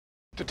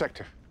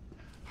Detective,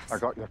 I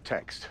got your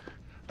text,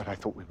 but I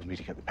thought we were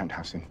meeting at the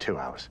penthouse in 2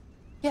 hours.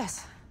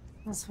 Yes,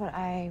 that's what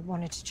I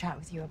wanted to chat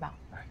with you about.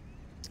 Right.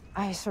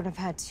 I sort of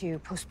had to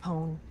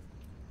postpone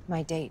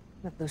my date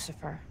with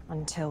Lucifer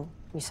until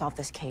we solved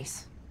this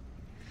case.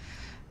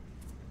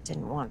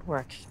 Didn't want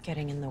work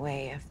getting in the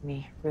way of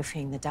me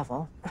roofing the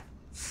devil.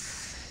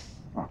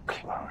 Oh,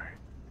 Chloe.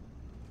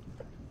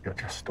 You're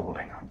just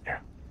stalling, aren't you?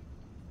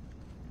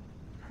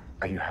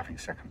 Are you having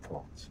second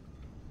thoughts?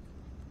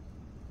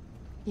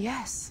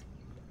 Yes.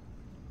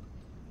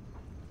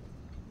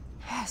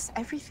 Yes,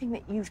 everything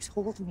that you've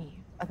told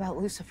me about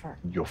Lucifer.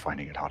 You're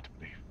finding it hard to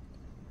believe.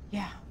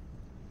 Yeah.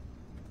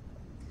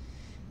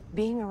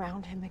 Being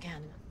around him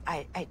again,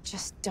 I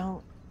just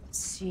don't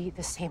see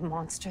the same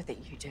monster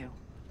that you do.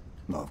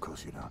 No, of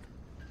course you don't.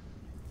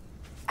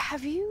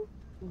 Have you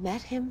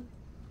met him?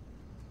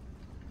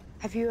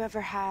 Have you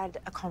ever had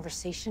a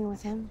conversation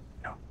with him?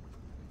 No.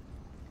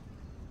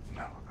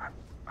 No,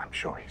 I'm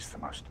sure he's the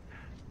most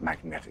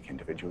magnetic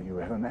individual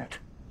you ever met.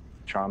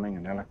 Charming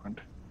and eloquent.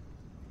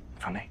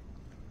 Funny.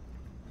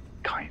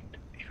 Kind,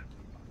 even.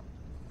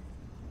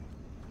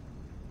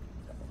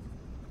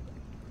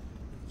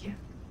 Yeah,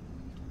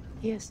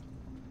 he is.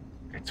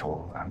 It's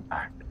all an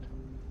act.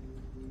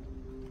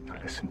 Now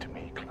listen to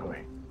me, Chloe.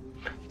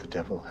 The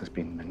devil has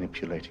been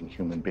manipulating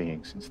human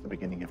beings since the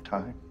beginning of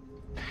time.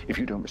 If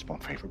you don't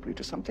respond favorably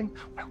to something,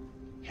 well,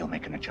 he'll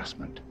make an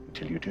adjustment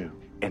until you do.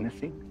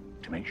 Anything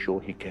to make sure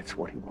he gets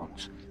what he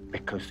wants.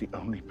 Because the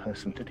only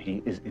person that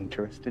he is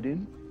interested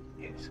in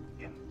is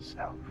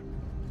himself.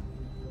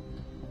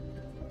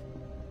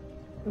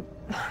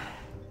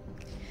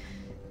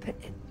 But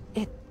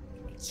he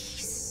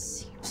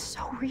seems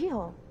so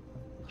real.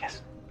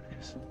 Yes,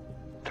 because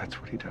that's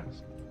what he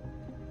does.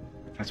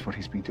 That's what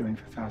he's been doing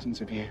for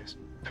thousands of years,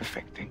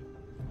 perfecting.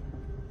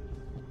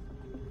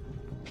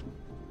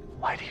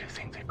 Why do you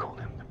think they call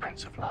him the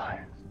Prince of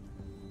Lies?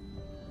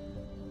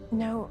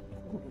 No.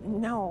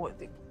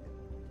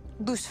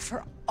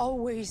 Lucifer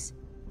always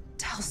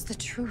tells the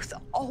truth,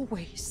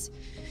 always.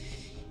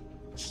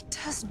 He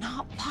does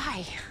not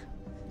lie.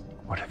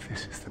 What if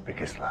this is the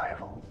biggest lie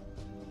of all?